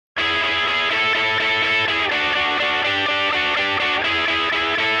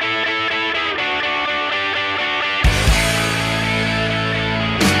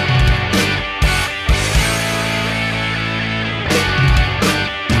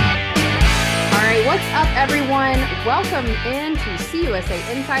Welcome into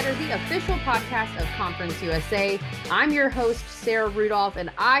CUSA Insider, the official podcast of Conference USA. I'm your host, Sarah Rudolph, and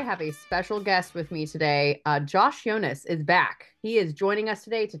I have a special guest with me today. Josh Yonis is back. He is joining us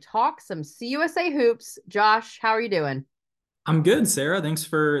today to talk some CUSA hoops. Josh, how are you doing? I'm good, Sarah. Thanks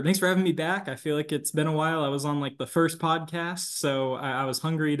for having me back. I feel like it's been a while. I was on like the first podcast, so I was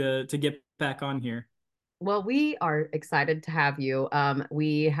hungry to get back on here. Well, we are excited to have you.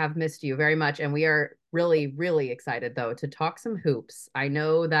 We have missed you very much, and we are really, really excited, though, to talk some hoops. I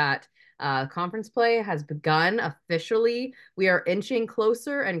know that conference play has begun officially. We are inching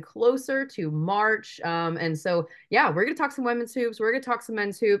closer and closer to March. And so, yeah, we're going to talk some women's hoops. We're going to talk some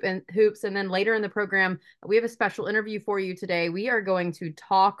men's hoops. And then later in the program, we have a special interview for you today. We are going to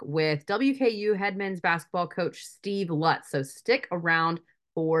talk with WKU head men's basketball coach Steve Lutz. So stick around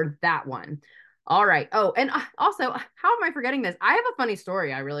for that one. All right. Oh, and also, how am I forgetting this? I have a funny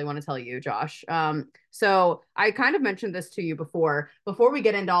story I really want to tell you, Josh. So I kind of mentioned this to you before we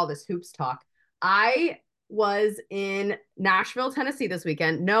get into all this hoops talk. I was in Nashville, Tennessee this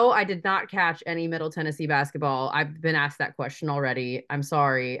weekend. No, I did not catch any Middle Tennessee basketball. I've been asked that question already. I'm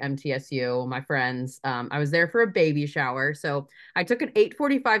sorry, MTSU, my friends. I was there for a baby shower. So I took an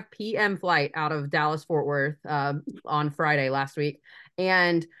 8:45 p.m. flight out of Dallas Fort Worth on Friday last week.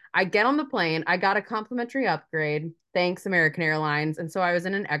 And I get on the plane. I got a complimentary upgrade. Thanks, American Airlines. And so I was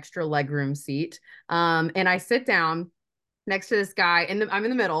in an extra legroom seat. And I sit down next to this guy, and I'm in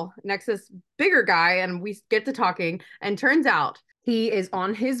the middle next to this bigger guy, and we get to talking. And turns out he is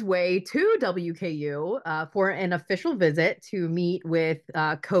on his way to WKU for an official visit to meet with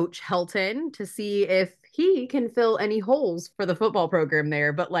Coach Helton to see if he can fill any holes for the football program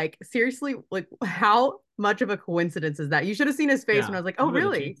there. But like, seriously, like, how much of a coincidence is that? You should have seen his face when Yeah, I was like, oh, what are the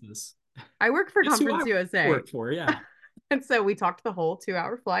really? chances? I work for Guess who Conference I USA. work for? Yeah. And so we talked the whole 2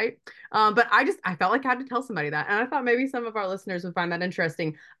 hour flight. But I felt like I had to tell somebody that. And I thought maybe some of our listeners would find that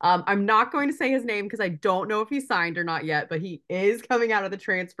interesting. I'm not going to say his name because I don't know if he signed or not yet, but he is coming out of the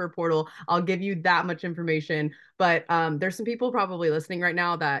transfer portal. I'll give you that much information. But there's some people probably listening right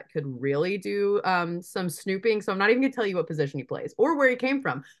now that could really do some snooping. So I'm not even going to tell you what position he plays or where he came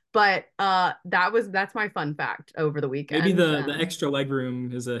from. But that's my fun fact over the Maybe weekend. the extra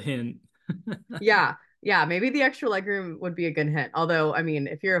legroom is a hint. Yeah. Yeah, maybe the extra legroom would be a good hint. Although, I mean,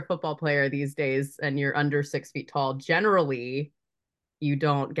 if you're a football player these days and you're under 6 feet tall, generally you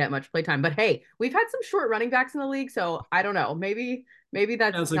don't get much playtime. But hey, we've had some short running backs in the league, so I don't know. Maybe I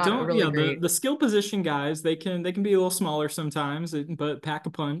that's was like, not a don't, really yeah, the great. the skill position guys, they can be a little smaller sometimes, but pack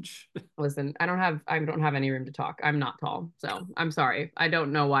a punch. Listen, I don't have any room to talk. I'm not tall, so I'm sorry. I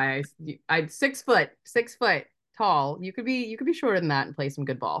don't know why I 6 foot tall. You could be shorter than that and play some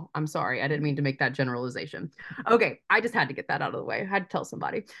good ball. I'm sorry. I didn't mean to make that generalization. Okay, I just had to get that out of the way. I had to tell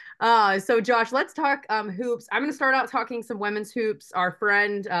somebody. So Josh, let's talk hoops. I'm going to start out talking some women's hoops. Our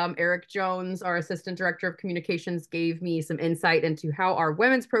friend Eric Jones, our assistant director of communications, gave me some insight into how our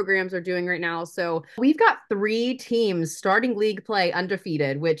women's programs are doing right now. So we've got 3 teams starting league play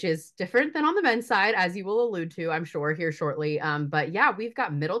undefeated, which is different than on the men's side, as you will allude to, I'm sure, here shortly. But yeah, we've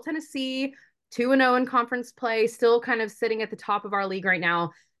got Middle Tennessee 2-0 in conference play, still kind of sitting at the top of our league right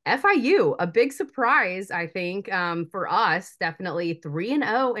now. FIU, a big surprise, I think, for us, definitely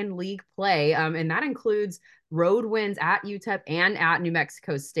 3-0 in league play. And that includes road wins at UTEP and at New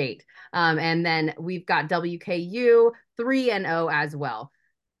Mexico State. And then we've got WKU 3-0 as well.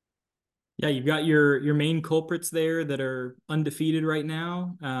 Yeah, you've got your main culprits there that are undefeated right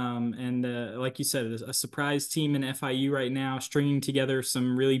now, and like you said, a surprise team in FIU right now, stringing together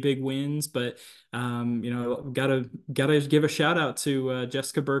some really big wins. But gotta give a shout out to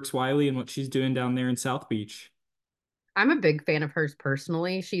Jessica Burks Wiley and what she's doing down there in South Beach. I'm a big fan of hers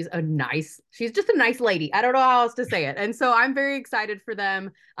personally. She's just a nice lady. I don't know how else to say it. And so I'm very excited for them.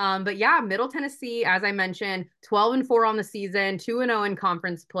 But yeah, Middle Tennessee, as I mentioned, 12-4 on the season, 2-0 in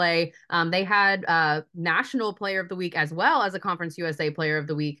conference play. They had National Player of the Week as well as a Conference USA Player of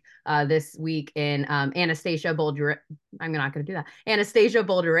the Week this week in Anastasia Boldure. I'm not going to do that. Anastasia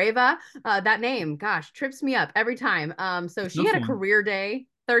Boldareva. That name, gosh, trips me up every time. So It's she no had a fun. career day.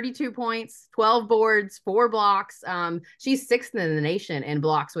 32 points, 12 boards, 4 blocks. She's sixth in the nation in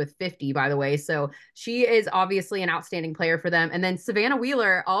blocks with 50, by the way. So she is obviously an outstanding player for them. And then Savannah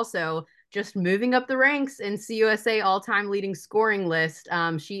Wheeler also just moving up the ranks in CUSA all-time leading scoring list.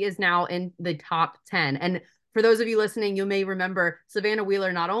 She is now in the top 10. And for those of you listening, you may remember Savannah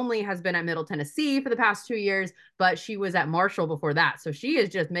Wheeler not only has been at Middle Tennessee for the past 2 years, but she was at Marshall before that. So she is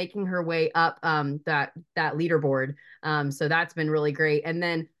just making her way up that leaderboard. So that's been really great. And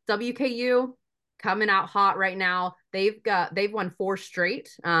then WKU, coming out hot right now. They've won 4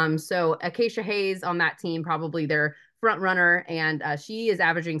 straight. So Acacia Hayes on that team, probably their front runner, and she is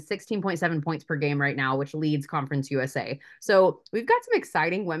averaging 16.7 points per game right now, which leads Conference USA. So we've got some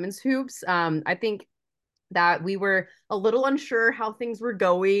exciting women's hoops. I think that we were a little unsure how things were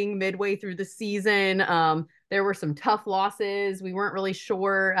going midway through the season. There were some tough losses. We weren't really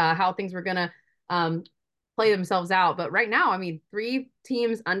sure how things were going to um, play themselves out. But right now, I mean, 3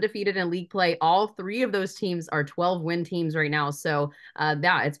 teams undefeated in league play. All 3 of those teams are 12-win teams right now. So,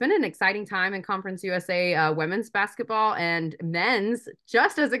 yeah, it's been an exciting time in Conference USA women's basketball, and men's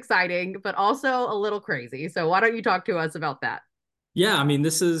just as exciting, but also a little crazy. So, why don't you talk to us about that? Yeah, I mean,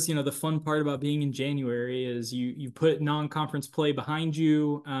 this is, the fun part about being in January is you put non-conference play behind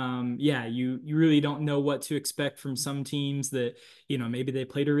you. Yeah, you really don't know what to expect from some teams that, maybe they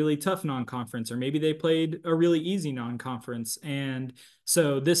played a really tough non-conference or maybe they played a really easy non-conference. And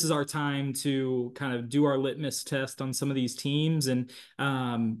so this is our time to kind of do our litmus test on some of these teams. And,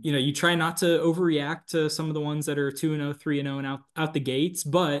 you try not to overreact to some of the ones that are 2-0, 3-0 and out the gates,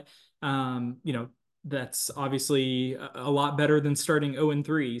 but, that's obviously a lot better than starting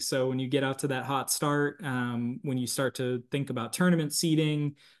 0-3. So when you get out to that hot start, when you start to think about tournament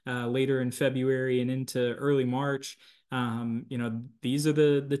seeding later in February and into early March, these are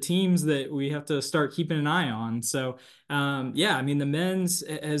the teams that we have to start keeping an eye on. So yeah, I mean, the men's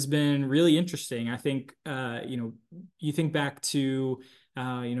has been really interesting. I think you think back to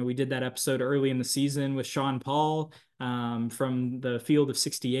we did that episode early in the season with Sean Paul from the field of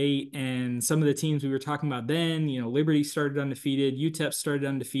 68, and some of the teams we were talking about then, Liberty started undefeated, UTEP started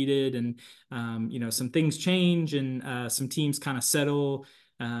undefeated, and some things change and some teams kind of settle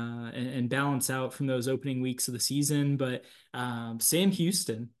and balance out from those opening weeks of the season. But Sam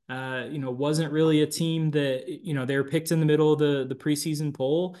Houston, wasn't really a team that, they were picked in the middle of the preseason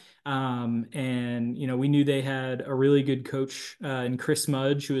poll. And, we knew they had a really good coach in Chris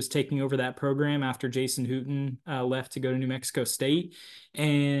Mudge, who was taking over that program after Jason Hooten left to go to New Mexico State.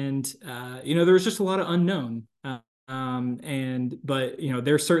 And, there was just a lot of unknown. But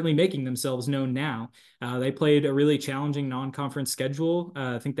they're certainly making themselves known now. They played a really challenging non-conference schedule.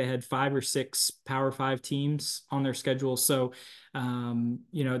 I think they had 5 or 6 Power 5 teams on their schedule. So,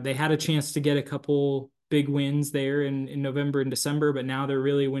 they had a chance to get a couple big wins there in November and December, but now they're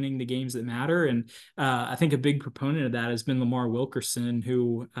really winning the games that matter. And I think a big proponent of that has been Lamar Wilkerson,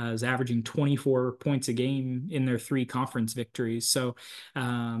 who is averaging 24 points a game in their 3 conference victories. So,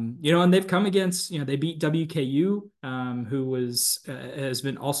 and they've come against, they beat WKU, who has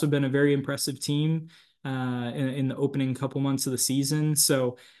also been a very impressive team in the opening couple months of the season.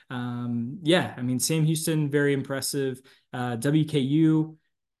 So, yeah, I mean, Sam Houston, very impressive. WKU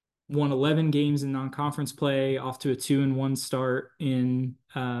won 11 games in non-conference play, off to a 2-1 start in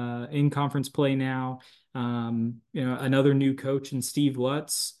conference play now. Another new coach in Steve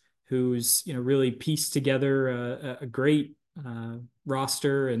Lutz, who's really pieced together a great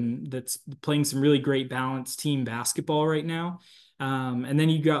roster and that's playing some really great balanced team basketball right now. And then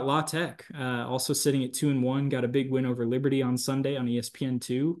you got La Tech, also sitting at 2-1, got a big win over Liberty on Sunday on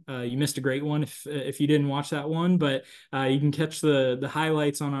ESPN2. You missed a great one if you didn't watch that one, but you can catch the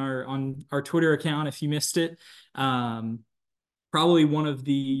highlights on our Twitter account if you missed it. Probably one of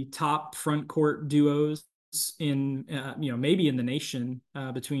the top front court duos in maybe in the nation,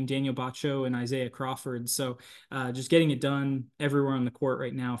 between Daniel Bacho and Isaiah Crawford. So just getting it done everywhere on the court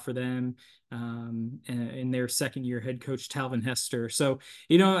right now for them, and their second year head coach Talvin Hester. So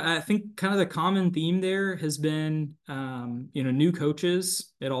I think kind of the common theme there has been new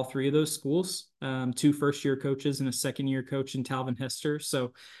coaches at all 3 of those schools, 2 first-year coaches and a second-year coach in Talvin Hester.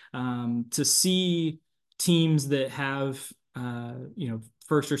 So to see teams that have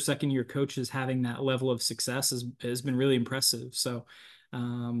first or second year coaches having that level of success has been really impressive. So,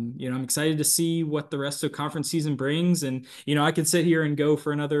 I'm excited to see what the rest of conference season brings. And, I could sit here and go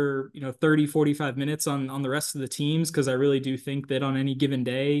for another, 30, 45 minutes on the rest of the teams, because I really do think that on any given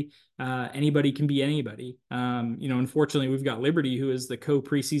day, anybody can be anybody. Unfortunately, we've got Liberty, who is the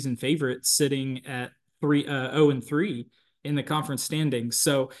co-preseason favorite, sitting at 0-3 in the conference standings.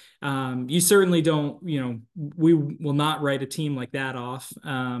 So you certainly don't, we will not write a team like that off.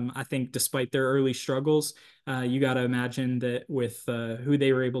 I think despite their early struggles, you got to imagine that with who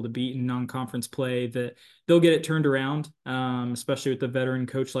they were able to beat in non-conference play, that they'll get it turned around, especially with the veteran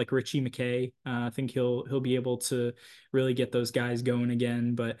coach like Richie McKay. I think he'll be able to really get those guys going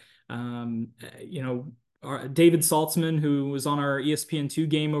again. But, David Saltzman, who was on our ESPN2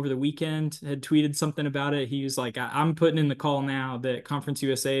 game over the weekend, had tweeted something about it. He was like, I'm putting in the call now that Conference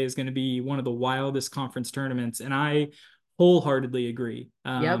USA is going to be one of the wildest conference tournaments. And I wholeheartedly agree.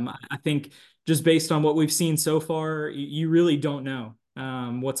 Yep. I think just based on what we've seen so far, you really don't know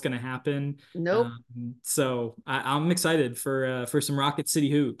what's going to happen. Nope. So I'm excited for some Rocket City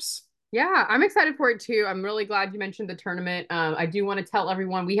hoops. Yeah, I'm excited for it too. I'm really glad you mentioned the tournament. I do want to tell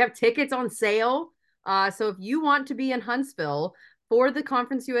everyone we have tickets on sale. So if you want to be in Huntsville for the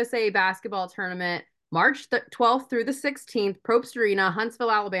Conference USA basketball tournament, March 12th through the 16th, Probst Arena, Huntsville,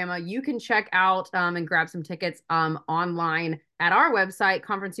 Alabama, you can check out and grab some tickets online at our website,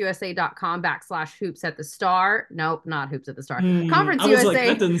 conferenceusa.com/hoops at the star. Nope, not hoops at the star. Conference I was like, that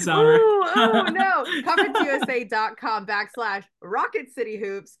USA. doesn't sound right. Oh, no. conferenceusa.com/Rocket City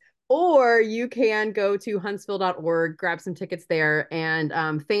Hoops. Or you can go to huntsville.org, grab some tickets there. And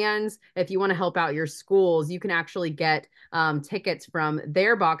fans, if you want to help out your schools, you can actually get tickets from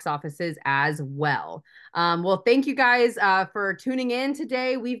their box offices as well. Well, thank you guys for tuning in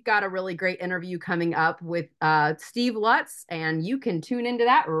today. We've got a really great interview coming up with Steve Lutz, and you can tune into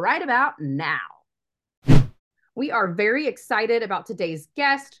that right about now. We are very excited about today's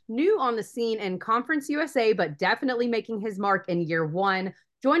guest, new on the scene in Conference USA, but definitely making his mark in year one.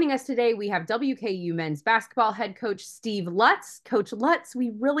 Joining us today, we have WKU men's basketball head coach Steve Lutz. Coach Lutz,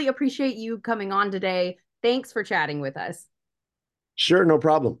 we really appreciate you coming on today. Thanks for chatting with us. Sure, no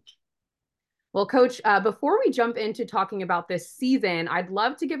problem. Well, Coach, before we jump into talking about this season, I'd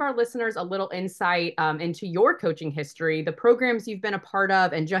love to give our listeners a little insight into your coaching history, the programs you've been a part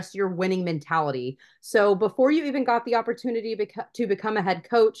of, and just your winning mentality. So before you even got the opportunity to become a head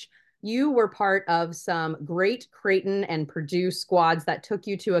coach, you were part of some great Creighton and Purdue squads that took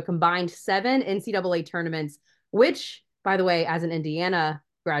you to a combined 7 NCAA tournaments, which, by the way, as an Indiana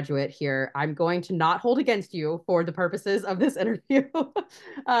graduate here, I'm going to not hold against you for the purposes of this interview.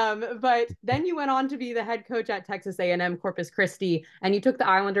 But then you went on to be the head coach at Texas A&M Corpus Christi, and you took the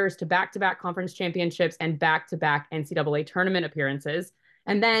Islanders to back-to-back conference championships and back-to-back NCAA tournament appearances.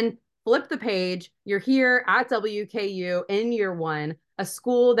 And then flip the page, you're here at WKU in year one, a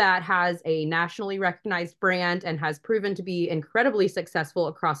school that has a nationally recognized brand and has proven to be incredibly successful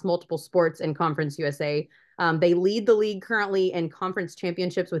across multiple sports in Conference USA. They lead the league currently in conference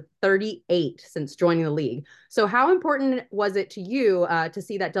championships with 38 since joining the league. So how important was it to you to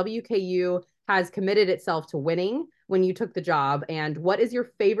see that WKU has committed itself to winning when you took the job? And what is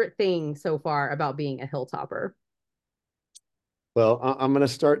your favorite thing so far about being a Hilltopper? Well, I'm going to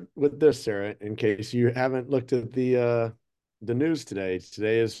start with this, Sarah, in case you haven't looked at the news today.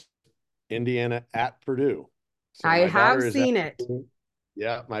 Today is Indiana at Purdue. So I my have daughter is seen it.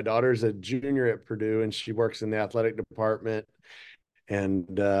 Yeah, my daughter's a junior at Purdue, and she works in the athletic department. And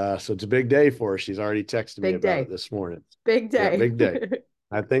so it's a big day for her. She's already texted me Big about day. it this morning. Big Yeah, day. big day.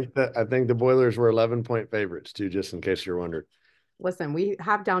 I think the Boilers were 11-point favorites too, just in case you're wondering. Listen, we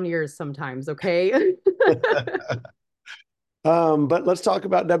have down years sometimes, okay? But let's talk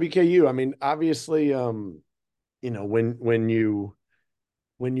about WKU. I mean, obviously,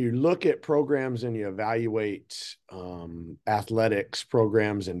 when you look at programs and you evaluate athletics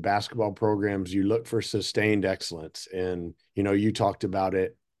programs and basketball programs, you look for sustained excellence. And, you talked about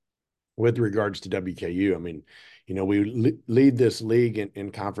it with regards to WKU. I mean, we lead this league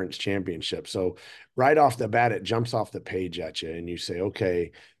in conference championship. So right off the bat, it jumps off the page at you and you say,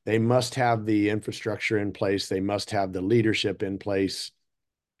 okay, they must have the infrastructure in place. They must have the leadership in place.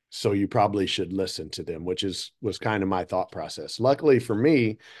 So you probably should listen to them, which was kind of my thought process. Luckily for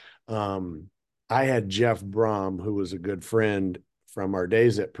me, I had Jeff Brom, who was a good friend from our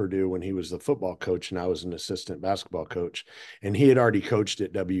days at Purdue when he was the football coach and I was an assistant basketball coach, and he had already coached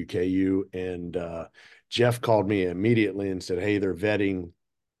at WKU. And Jeff called me immediately and said, hey, they're vetting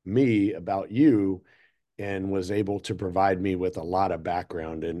me about you, and was able to provide me with a lot of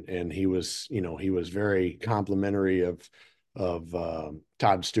background. And he was very complimentary of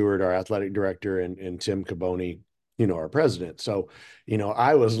Todd Stewart, our athletic director, and Tim Caboni, our president. So,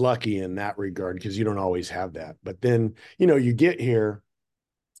 I was lucky in that regard because you don't always have that. But then, you get here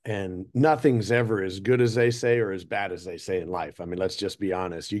and nothing's ever as good as they say or as bad as they say in life. I mean, let's just be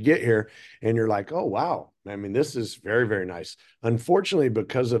honest. You get here and you're like, oh, wow. I mean, this is very, very nice. Unfortunately,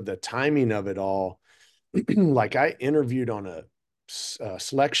 because of the timing of it all, like I interviewed on a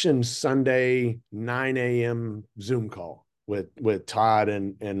selection Sunday, 9 a.m. Zoom call with Todd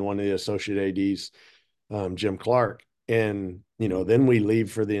and one of the associate ADs, Jim Clark. And, then we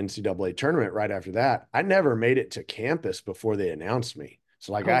leave for the NCAA tournament right after that. I never made it to campus before they announced me.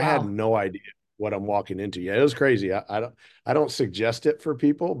 So like, Oh, I had wow. no idea what I'm walking into. Yeah, it was crazy. I don't suggest it for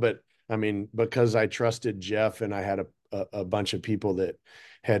people, but I mean, because I trusted Jeff and I had a bunch of people that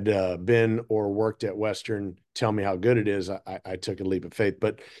had been or worked at Western tell me how good it is, I took a leap of faith.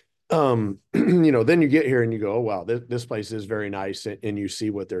 But then you get here and you go, oh, wow, this place is very nice. And you see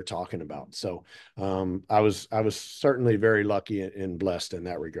what they're talking about. So I was certainly very lucky and blessed in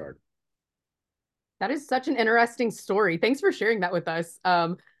that regard. That is such an interesting story. Thanks for sharing that with us.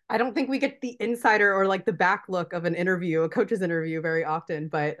 I don't think we get the insider or like the back look of an interview, a coach's interview very often,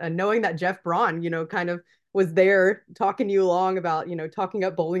 but knowing that Jeff Braun, kind of was there talking you along about, talking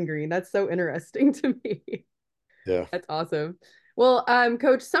up Bowling Green, that's so interesting to me. Yeah. That's awesome. Well,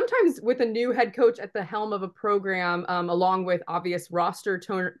 Coach, sometimes with a new head coach at the helm of a program, along with obvious roster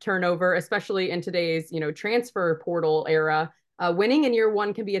turnover, especially in today's, transfer portal era, winning in year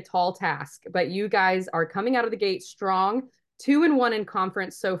one can be a tall task. But you guys are coming out of the gate strong, 2-1 in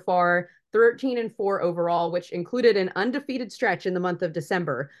conference so far, 13-4 overall, which included an undefeated stretch in the month of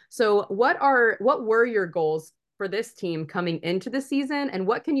December. So, what were your goals for this team coming into the season, and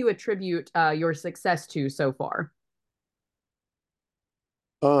what can you attribute your success to so far?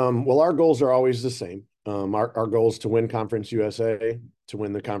 Well, our goals are always the same. Our goal is to win Conference USA, to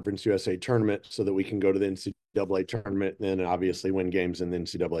win the Conference USA tournament so that we can go to the NCAA tournament and then obviously win games in the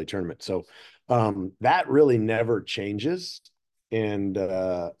NCAA tournament. So that really never changes and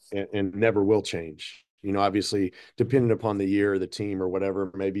never will change. Obviously, depending upon the year, the team, or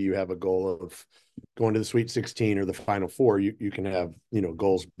whatever, maybe you have a goal of going to the Sweet 16 or the Final Four. You can have,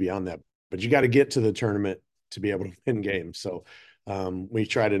 goals beyond that, but you got to get to the tournament to be able to win games. So we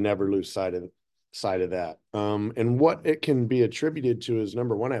try to never lose sight of that. And what it can be attributed to is,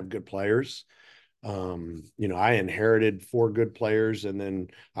 number one, I have good players. I inherited 4 good players, and then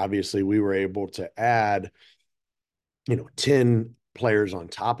obviously we were able to add, 10 players on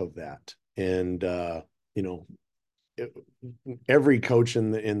top of that. And you know, every coach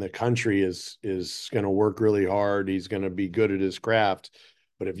in the country is going to work really hard. He's going to be good at his craft.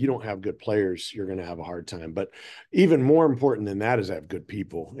 But if you don't have good players, you're going to have a hard time. But even more important than that is have good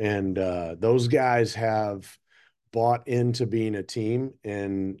people. And those guys have bought into being a team.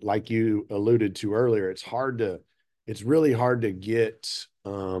 And like you alluded to earlier, it's really hard to get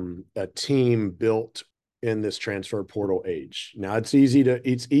a team built in this transfer portal age. Now it's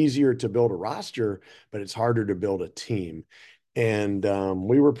easier to build a roster, but it's harder to build a team. And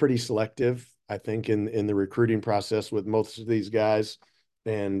we were pretty selective, I think, in the recruiting process with most of these guys.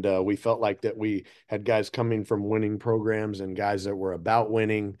 And we felt like that we had guys coming from winning programs and guys that were about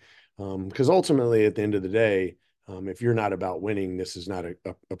winning. Because ultimately, at the end of the day, if you're not about winning, this is not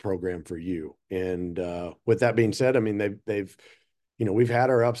a program for you. And with that being said, I mean, they've we've had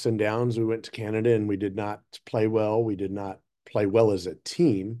our ups and downs. We went to Canada and we did not play well. We did not play well as a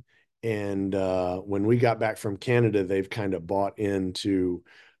team. And when we got back from Canada, they've kind of bought into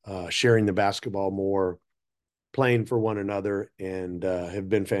sharing the basketball more, playing for one another, and have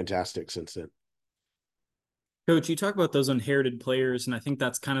been fantastic since then. Coach, you talk about those inherited players, and I think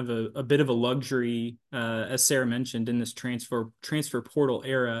that's kind of a bit of a luxury, as Sarah mentioned, in this transfer portal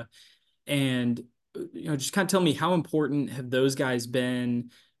era. And just kind of tell me, how important have those guys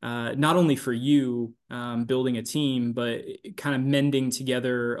been, not only for you building a team, but kind of mending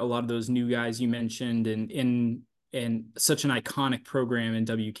together a lot of those new guys you mentioned, and in such an iconic program in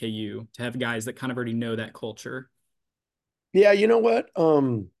WKU, to have guys that kind of already know that culture. Yeah, you know what?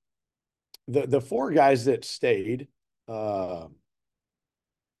 The 4 guys that stayed, 2 of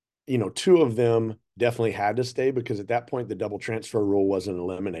them definitely had to stay because at that point the double transfer rule wasn't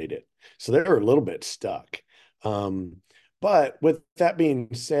eliminated, so they were a little bit stuck. But with that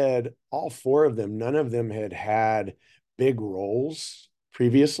being said, all 4 of them, none of them had big roles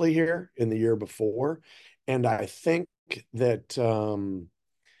previously here in the year before, and I think that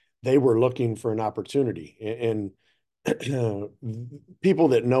they were looking for an opportunity. And people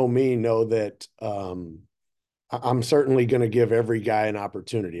that know me know that I'm certainly going to give every guy an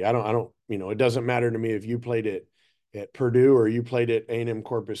opportunity. I don't, it doesn't matter to me if you played at Purdue or you played at A&M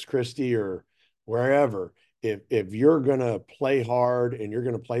Corpus Christi or wherever. If you're going to play hard and you're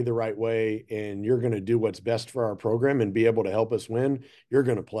going to play the right way and you're going to do what's best for our program and be able to help us win, you're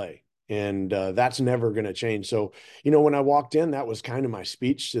going to play. And that's never going to change. So, when I walked in, that was kind of my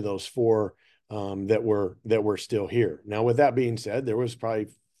speech to those 4 that were still here. Now, with that being said, there was probably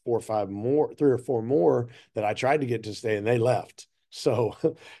 4 or 5 more, 3 or 4 more that I tried to get to stay and they left. So,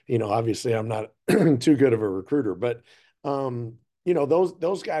 obviously I'm not too good of a recruiter, but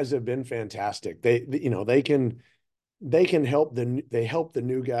those guys have been fantastic. They can help the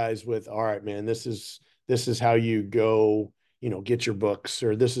new guys with, all right, man, this is how you go, get your books,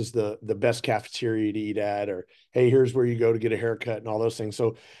 or this is the best cafeteria to eat at, or, hey, here's where you go to get a haircut and all those things.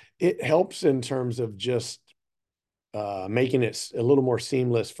 So it helps in terms of just making it a little more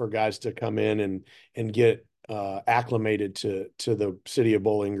seamless for guys to come in and get acclimated to the city of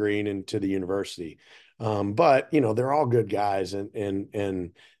Bowling Green and to the university. But you know, they're all good guys,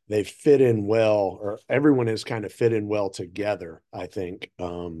 and they fit in well, or everyone has kind of fit in well together, I think.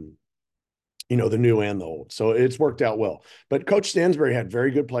 You know, the new and the old. So it's worked out well. But Coach Stansbury had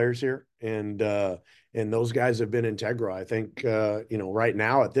very good players here, and those guys have been integral. I think you know, right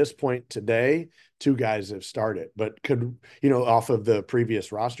now at this point today, two guys have started, but could, you know, off of the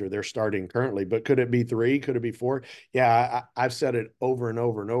previous roster, they're starting currently. But could it be three? Could it be four? Yeah, I've said it over and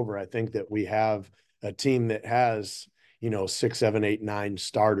over and over. I think that we have a team that has, you know, 6, 7, 8, 9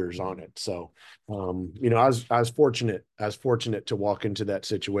 starters on it. So you know, I was fortunate. I was fortunate to walk into that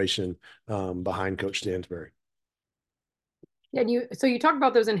situation behind Coach Stansbury. Yeah, so you talk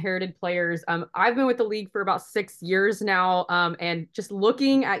about those inherited players. I've been with the league for about 6 years now, and just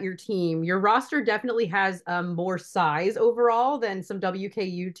looking at your team, your roster definitely has more size overall than some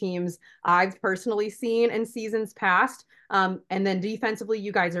WKU teams I've personally seen in seasons past. And then defensively,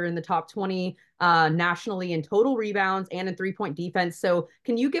 you guys are in the top 20 nationally in total rebounds and in 3-point defense. So,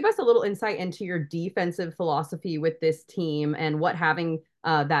 can you give us a little insight into your defensive philosophy with this team and what having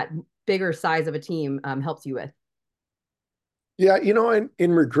that bigger size of a team helps you with? Yeah, you know,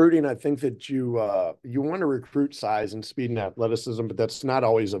 in recruiting, I think that you want to recruit size and speed and athleticism, but that's not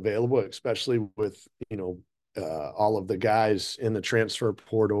always available, especially with, you know, all of the guys in the transfer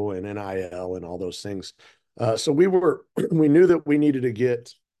portal and NIL and all those things. So we knew that we needed to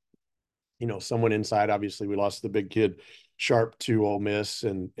get, you know, someone inside. Obviously, we lost the big kid Sharp to Ole Miss,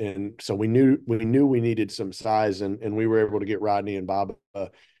 and so we needed some size, and we were able to get Rodney and Bob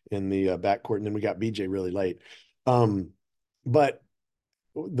in the backcourt, and then we got BJ really late. But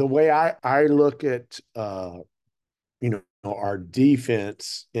the way I look at you know, our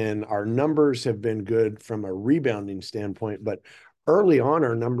defense, and our numbers have been good from a rebounding standpoint, but early on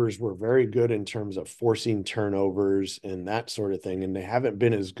our numbers were very good in terms of forcing turnovers and that sort of thing, and they haven't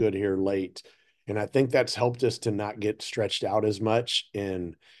been as good here late. And I think that's helped us to not get stretched out as much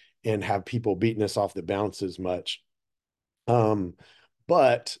and have people beating us off the bounce as much.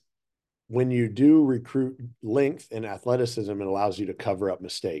 But when you do recruit length and athleticism, it allows you to cover up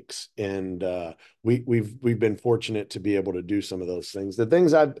mistakes. And we've been fortunate to be able to do some of those things. The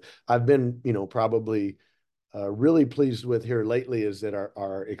things I've been, you know, probably really pleased with here lately is that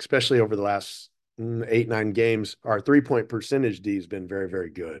our especially over the last 8, 9 games, our 3-point percentage D has been very, very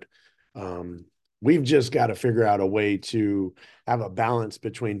good. We've just got to figure out a way to have a balance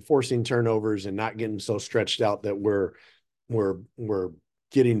between forcing turnovers and not getting so stretched out that we're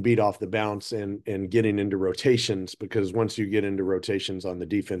getting beat off the bounce and getting into rotations, because once you get into rotations on the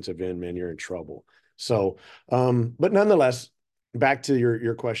defensive end, man, you're in trouble. So, but nonetheless, back to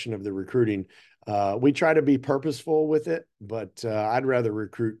your question of the recruiting, we try to be purposeful with it, but I'd rather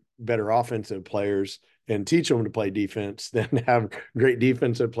recruit better offensive players and teach them to play defense than have great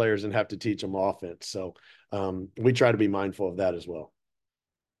defensive players and have to teach them offense. So we try to be mindful of that as well.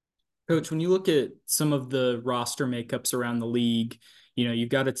 Coach, when you look at some of the roster makeups around the league, you know, you've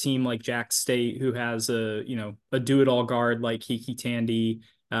got a team like Jack State who has a do-it-all guard like Hiki Tandy,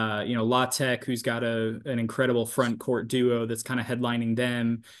 you know, La Tech, who's got an incredible front court duo that's kind of headlining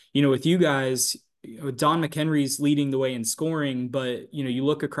them. You know, with you guys, Don McHenry's leading the way in scoring, but, you know, you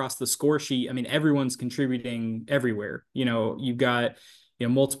look across the score sheet, I mean, everyone's contributing everywhere. You know, you've got, you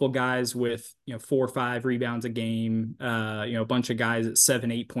know, multiple guys with, you know, 4 or 5 rebounds a game, you know, a bunch of guys at 7,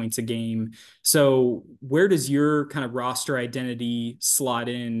 8 points a game. So where does your kind of roster identity slot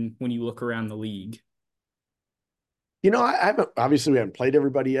in when you look around the league? You know, I haven't, obviously we haven't played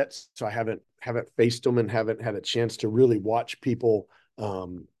everybody yet, so I haven't faced them and haven't had a chance to really watch people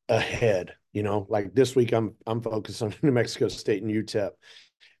ahead. You know, like this week I'm focused on New Mexico State and UTEP.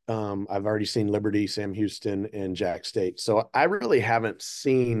 I've already seen Liberty, Sam Houston, and Jack State. So I really haven't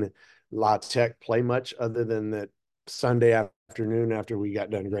seen La Tech play much other than that Sunday afternoon after we got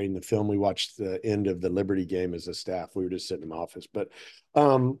done grading the film. We watched the end of the Liberty game as a staff. We were just sitting in my office. But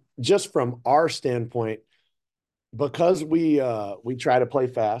just from our standpoint, because we try to play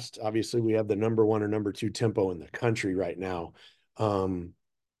fast, obviously we have the number 1 or number 2 tempo in the country right now.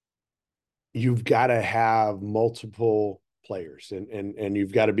 You've got to have multiple players, and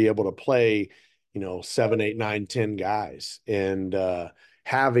you've got to be able to play, you know, 7, 8, 9, 10 guys, and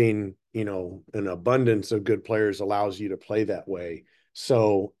having, you know, an abundance of good players allows you to play that way.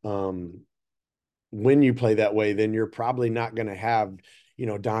 So when you play that way, then you're probably not going to have, you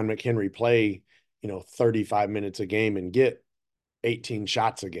know, Don McHenry play, you know, 35 minutes a game and get 18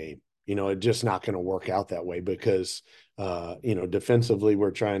 shots a game. You know, it's just not going to work out that way, because you know, defensively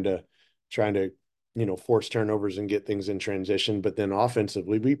we're trying to you know, force turnovers and get things in transition, but then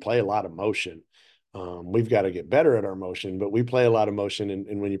offensively we play a lot of motion. We've got to get better at our motion, but we play a lot of motion.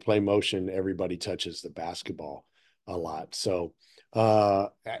 And when you play motion, everybody touches the basketball a lot. So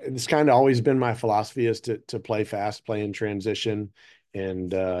it's kind of always been my philosophy is to play fast, play in transition,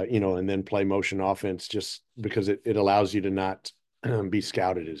 and and then play motion offense just because it allows you to not be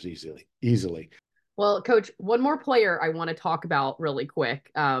scouted as easily. Well, Coach, one more player I want to talk about really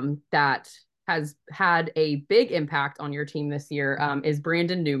quick that has had a big impact on your team this year is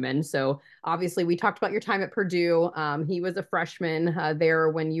Brandon Newman. So obviously, we talked about your time at Purdue. He was a freshman there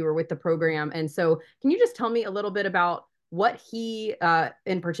when you were with the program. And so, can you just tell me a little bit about what he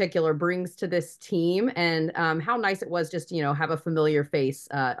in particular brings to this team and how nice it was just to, have a familiar face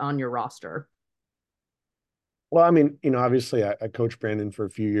on your roster? Well, I mean, obviously I coached Brandon for a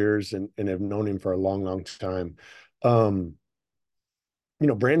few years and have known him for a long, long time. Um,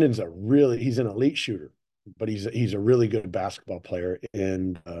 Brandon's he's an elite shooter, but he's a really good basketball player.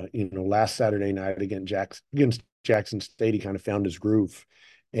 And last Saturday night against Jackson State, he kind of found his groove.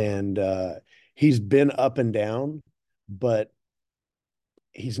 And he's been up and down, but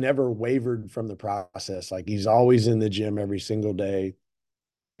he's never wavered from the process. Like he's always in the gym every single day.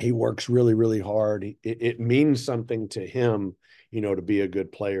 He works really, really hard. It means something to him, to be a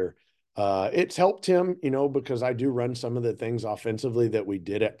good player. It's helped him, because I do run some of the things offensively that we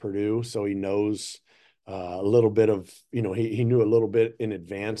did at Purdue. So he knows a little bit of, he knew a little bit in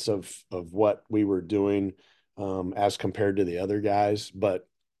advance of what we were doing as compared to the other guys. But,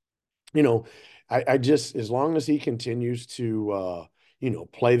 you know, I just, as long as he continues to,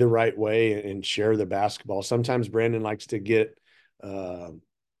 play the right way and share the basketball, sometimes Brandon likes to uh,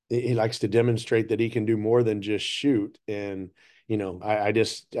 he likes to demonstrate that he can do more than just shoot. And, I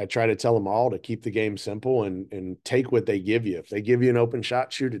try to tell them all to keep the game simple and take what they give you. If they give you an open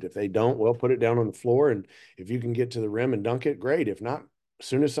shot, shoot it. If they don't, well, put it down on the floor. And if you can get to the rim and dunk it, great. If not, as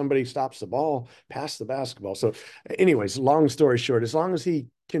soon as somebody stops the ball, pass the basketball. So anyways, long story short, as long as he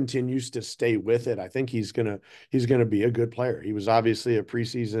continues to stay with it, I think he's gonna be a good player. He was obviously a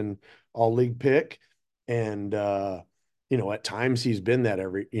preseason all league pick. And at times he's been that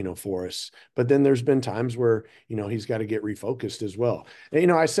for us. But then there's been times where, he's got to get refocused as well.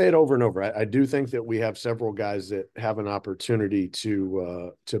 And, I say it over and over. I do think that we have several guys that have an opportunity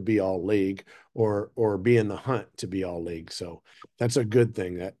to be all league or be in the hunt to be all league. So that's a good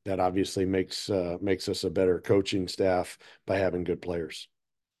thing that obviously makes us a better coaching staff by having good players.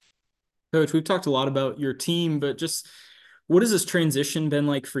 Coach, we've talked a lot about your team, but just what has this transition been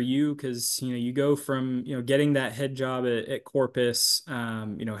like for you? Because you go from getting that head job at Corpus,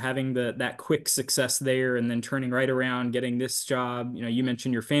 having that quick success there, and then turning right around, getting this job. You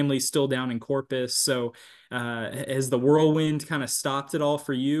mentioned your family's still down in Corpus, so has the whirlwind kind of stopped it all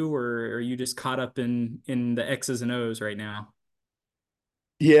for you, or are you just caught up in the X's and O's right now?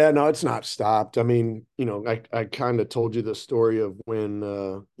 Yeah, no, it's not stopped. I mean, I kind of told you the story of when,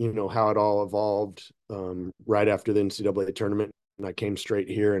 how it all evolved right after the NCAA tournament. And I came straight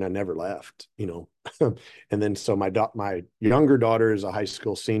here and I never left. And then so my younger daughter is a high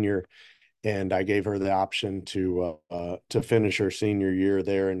school senior, and I gave her the option to finish her senior year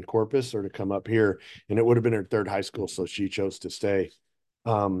there in Corpus or to come up here. And it would have been her third high school, so she chose to stay.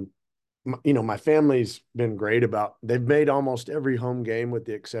 Um, my family's been great they've made almost every home game with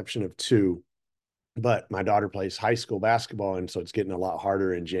the exception of two, but my daughter plays high school basketball. And so it's getting a lot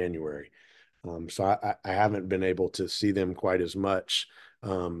harder in January. So I haven't been able to see them quite as much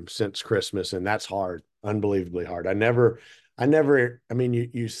since Christmas. And that's hard, unbelievably hard. I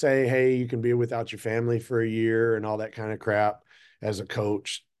mean, you say, hey, you can be without your family for a year and all that kind of crap as a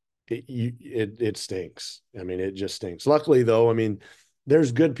coach. It stinks. I mean, it just stinks. Luckily though, I mean,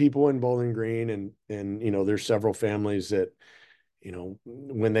 there's good people in Bowling Green and there's several families that,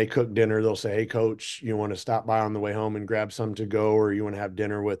 when they cook dinner, they'll say, hey coach, you want to stop by on the way home and grab some to go, or you want to have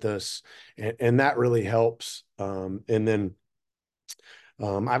dinner with us. And that really helps. And then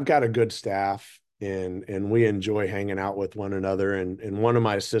I've got a good staff and we enjoy hanging out with one another. And one of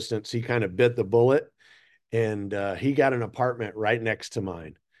my assistants, he kind of bit the bullet and he got an apartment right next to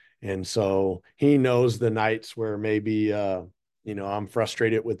mine. And so he knows the nights where maybe I'm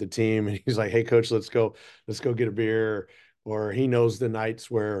frustrated with the team and he's like, hey coach, let's go get a beer. Or he knows the nights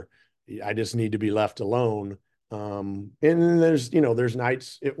where I just need to be left alone. And then there's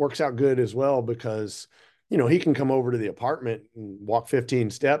nights it works out good as well because he can come over to the apartment and walk 15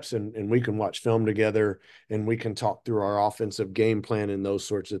 steps and we can watch film together and we can talk through our offensive game plan and those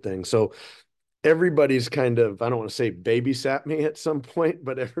sorts of things. So everybody's kind of, I don't want to say babysat me at some point,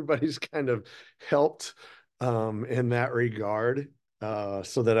 but everybody's kind of helped in that regard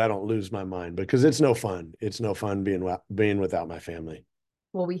so that I don't lose my mind because it's no fun. It's no fun being without my family.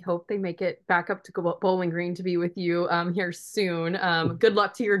 Well, we hope they make it back up to Bowling Green to be with you here soon. Good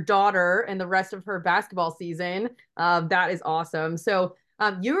luck to your daughter and the rest of her basketball season. That is awesome. So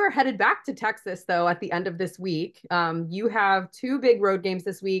you are headed back to Texas, though, at the end of this week. You have two big road games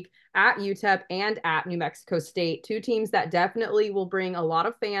this week at UTEP and at New Mexico State, two teams that definitely will bring a lot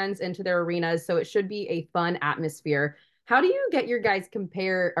of fans into their arenas. So it should be a fun atmosphere. How do you get your guys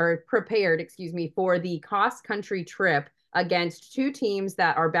prepared, excuse me, for the cross country trip against two teams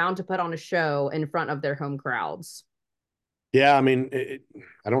that are bound to put on a show in front of their home crowds? Yeah, I mean,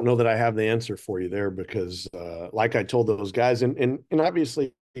 I don't know that I have the answer for you there because, like I told those guys, and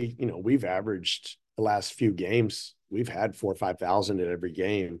obviously, we've averaged the last few games, we've had 4 or 5,000 at every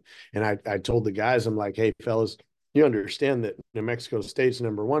game, and I told the guys, I'm like, hey, fellas, you understand that New Mexico State's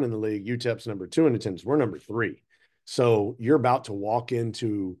number 1 in the league, UTEP's number 2 in attendance, we're number 3, so you're about to walk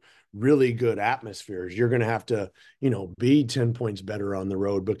into really good atmospheres. You're going to have to, be 10 points better on the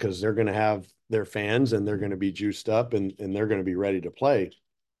road because they're going to have their fans and they're going to be juiced up and they're going to be ready to play.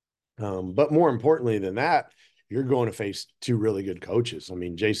 But more importantly than that, you're going to face two really good coaches. I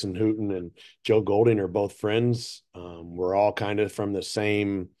mean, Jason Hooten and Joe Golding are both friends. We're all kind of from the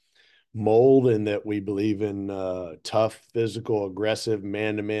same mold in that we believe in tough, physical, aggressive,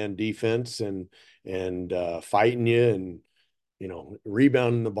 man-to-man defense and fighting you and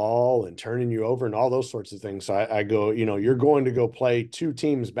rebounding the ball and turning you over and all those sorts of things. So I go, you're going to go play two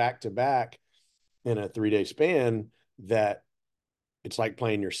teams back to back in a 3-day span that it's like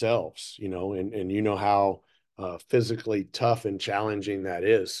playing yourselves, and how physically tough and challenging that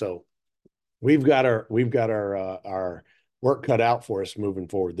is. So we've got our work cut out for us moving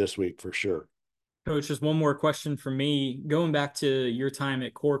forward this week for sure. Coach, just one more question for me. Going back to your time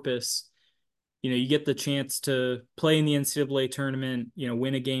at Corpus, you get the chance to play in the NCAA tournament,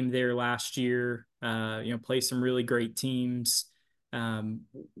 win a game there last year, play some really great teams.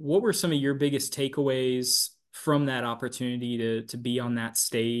 What were some of your biggest takeaways from that opportunity to be on that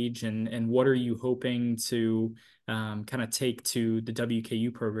stage? And what are you hoping to kind of take to the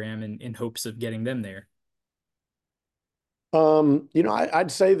WKU program in hopes of getting them there?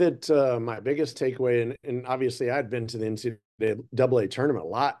 I'd say that my biggest takeaway, and obviously I'd been to the NCAA tournament a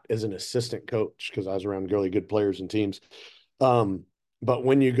lot as an assistant coach because I was around really good players and teams. But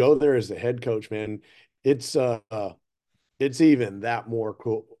when you go there as the head coach, man, it's even that more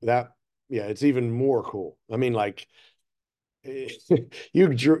cool. It's even more cool. I mean, like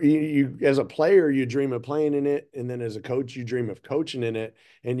you as a player, you dream of playing in it, and then as a coach, you dream of coaching in it,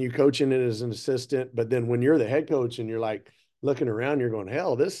 and you coach in it as an assistant. But then when you're the head coach and you're like looking around, you're going,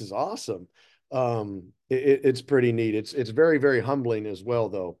 hell, this is awesome. It's pretty neat. It's very, very humbling as well,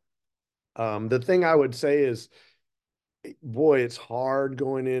 though. The thing I would say is, boy, it's hard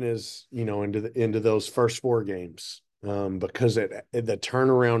going in as into those first 4 games because the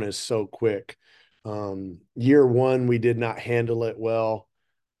turnaround is so quick. Year 1, we did not handle it well.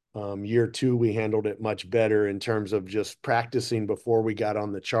 Year 2, we handled it much better in terms of just practicing before we got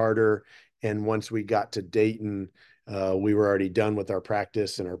on the charter. And once we got to Dayton, we were already done with our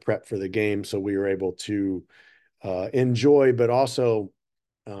practice and our prep for the game. So we were able to enjoy, but also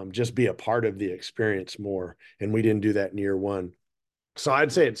just be a part of the experience more. And we didn't do that in year 1. So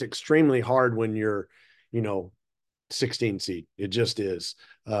I'd say it's extremely hard when you're, 16 seed. It just is.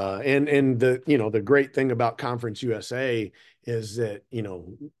 And the great thing about Conference USA is that,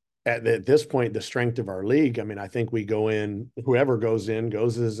 at this point, the strength of our league, I mean, I think we go in, whoever goes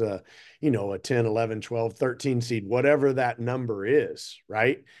as a 10, 11, 12, 13 seed, whatever that number is.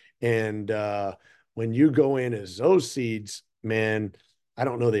 Right. And when you go in as those seeds, man, I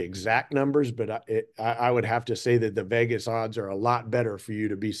don't know the exact numbers, but I would have to say that the Vegas odds are a lot better for you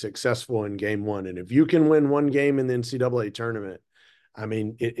to be successful in game 1. And if you can win one game in the NCAA tournament, I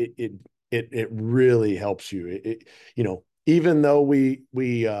mean, it really helps you. Even though we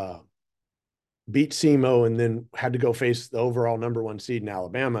beat SEMO and then had to go face the overall number 1 seed in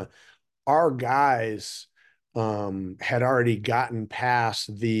Alabama, our guys had already gotten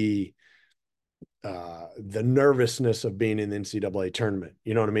past the nervousness of being in the NCAA tournament.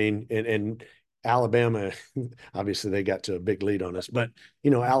 You know what I mean? And Alabama, obviously they got to a big lead on us, but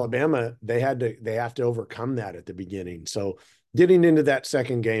Alabama, they have to overcome that at the beginning. So getting into that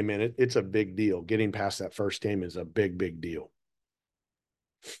second game, man, it's a big deal. Getting past that first game is a big, big deal.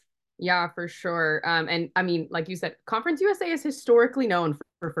 Yeah, for sure. And I mean, like you said, Conference USA is historically known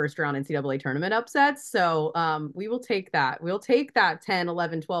for first round NCAA tournament upsets. So we will take that. We'll take that 10,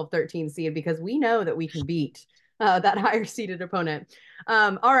 11, 12, 13 seed because we know that we can beat that higher seeded opponent.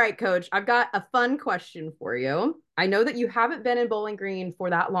 All right, Coach, I've got a fun question for you. I know that you haven't been in Bowling Green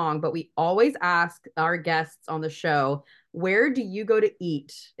for that long, but we always ask our guests on the show, where do you go to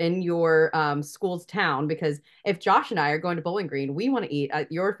eat in your school's town? Because if Josh and I are going to Bowling Green, we want to eat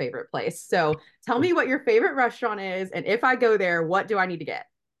at your favorite place. So tell me what your favorite restaurant is, and if I go there, what do I need to get?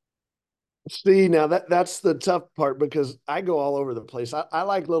 See, now that's the tough part because I go all over the place. I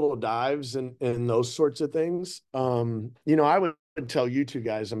like little dives and those sorts of things. I would tell you two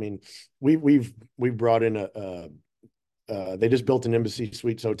guys. I mean, we've brought in they just built an Embassy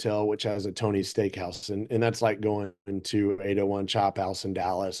Suites hotel, which has a Tony's Steakhouse, and that's like going to 801 Chop House in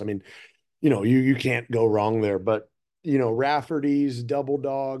Dallas. I mean, you can't go wrong there. But Rafferty's, Double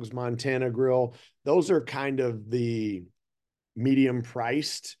Dogs, Montana Grill, those are kind of the medium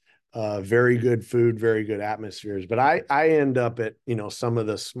priced, very good food, very good atmospheres. But I end up at some of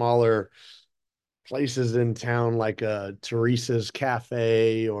the smaller places in town, like Teresa's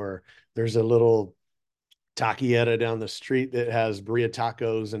Cafe, or there's a little taquieta down the street that has birria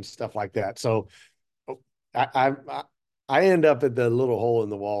tacos and stuff like that. So I end up at the little hole in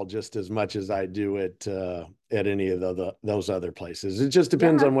the wall just as much as I do at any of those other places. It just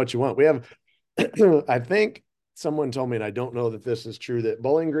depends on what you want. We have, I think someone told me, and I don't know that this is true, that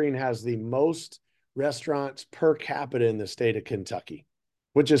Bowling Green has the most restaurants per capita in the state of Kentucky,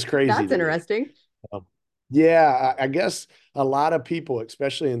 which is crazy. That's interesting. Yeah, I guess a lot of people,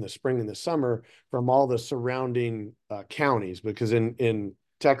 especially in the spring and the summer, from all the surrounding counties, because in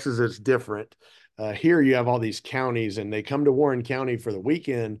Texas it's different. Here you have all these counties, and they come to Warren County for the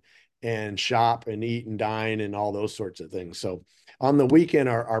weekend and shop and eat and dine and all those sorts of things. So on the weekend,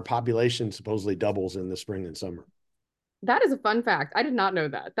 our population supposedly doubles in the spring and summer. That is a fun fact. I did not know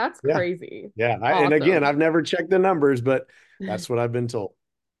that. That's crazy. Yeah. Awesome. And again, I've never checked the numbers, but that's what I've been told.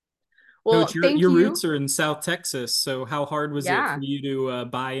 Well, Coach, thank your you. roots are in South Texas, so how hard was it for you to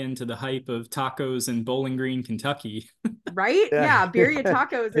buy into the hype of tacos in Bowling Green, Kentucky? Right? Yeah, birria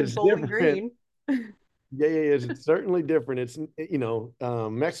tacos in It's Bowling different. Green. Yeah, it's certainly different. It's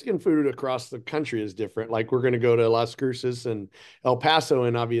Mexican food across the country is different. Like we're going to go to Las Cruces and El Paso,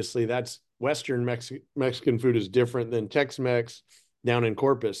 and obviously that's Western Mexican food is different than Tex-Mex down in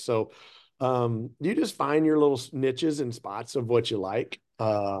Corpus. So you just find your little niches and spots of what you like.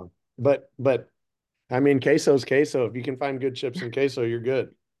 But I mean, queso's queso. If you can find good chips and queso, you're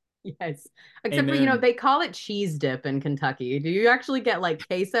good. Yes. Except for, Amen. they call it cheese dip in Kentucky. Do you actually get like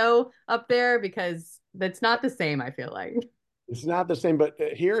queso up there? Because that's not the same, I feel like. It's not the same, but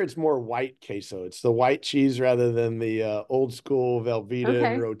here it's more white queso. It's the white cheese rather than the old school Velveeta and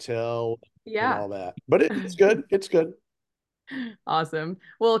Okay. Rotel and Yeah. all that. But it's good. It's good. Awesome.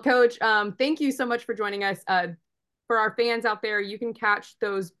 Well, Coach, thank you so much for joining us. For our fans out there, you can catch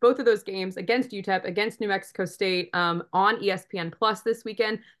both of those games against UTEP, against New Mexico State, on ESPN Plus this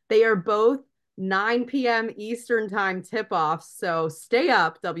weekend. They are both 9 p.m. Eastern time tip-offs. So stay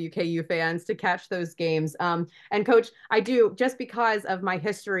up, WKU fans, to catch those games. And Coach, I do, just because of my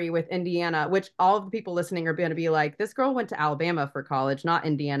history with Indiana, which all of the people listening are going to be like, this girl went to Alabama for college, not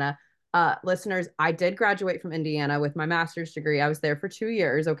Indiana. Listeners, I did graduate from Indiana with my master's degree. I was there for 2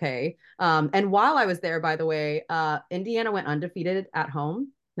 years. Okay. And while I was there, by the way, Indiana went undefeated at home,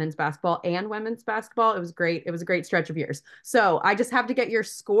 men's basketball and women's basketball. It was great. It was a great stretch of years. So I just have to get your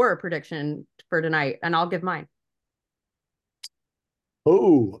score prediction for tonight, and I'll give mine.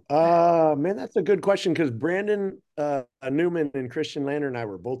 Oh, man, that's a good question because Brandon Newman and Christian Lander and I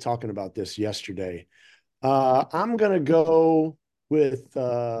were both talking about this yesterday. I'm going to go with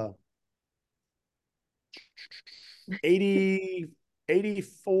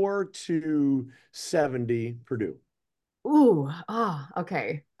 84-70 Purdue. Ooh,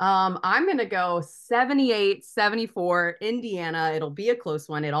 okay. I'm gonna go 78-74 Indiana. It'll be a close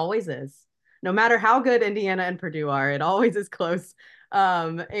one. It always is. No matter how good Indiana and Purdue are, it always is close.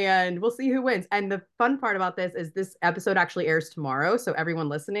 And we'll see who wins. And the fun part about this is this episode actually airs tomorrow. So everyone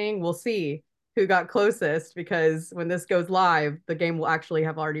listening will see who got closest, because when this goes live, the game will actually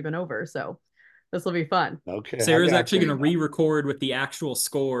have already been over. So this will be fun. Okay. Sarah's actually going to re-record with the actual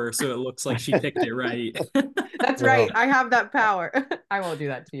score, so it looks like she picked it right. That's right. I have that power. I won't do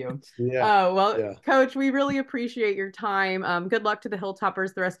that to you. Yeah. Coach, we really appreciate your time. Good luck to the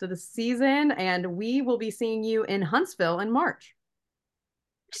Hilltoppers the rest of the season, and we will be seeing you in Huntsville in March.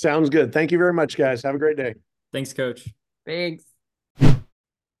 Sounds good. Thank you very much, guys. Have a great day. Thanks, Coach. Thanks.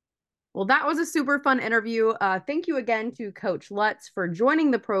 Well, that was a super fun interview. Thank you again to Coach Lutz for joining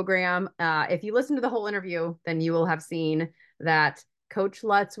the program. If you listen to the whole interview, then you will have seen that Coach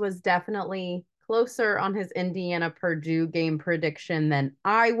Lutz was definitely closer on his Indiana Purdue game prediction than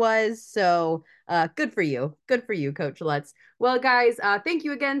I was. So good for you. Good for you, Coach Lutz. Well, guys, thank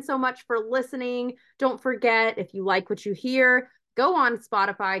you again so much for listening. Don't forget, if you like what you hear, go on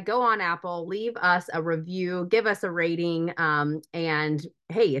Spotify, go on Apple, leave us a review, give us a rating. And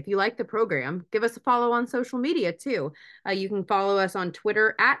hey, if you like the program, give us a follow on social media too. You can follow us on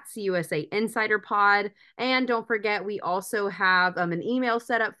Twitter at CUSA Insider Pod. And don't forget, we also have an email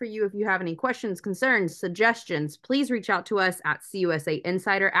set up for you. If you have any questions, concerns, suggestions, please reach out to us at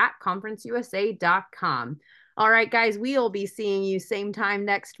CUSAinsider@conferenceusa.com. All right, guys, we'll be seeing you same time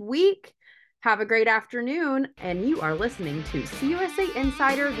next week. Have a great afternoon, and you are listening to CUSA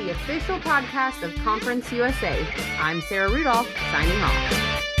Insider, the official podcast of Conference USA. I'm Sarah Rudolph, signing off.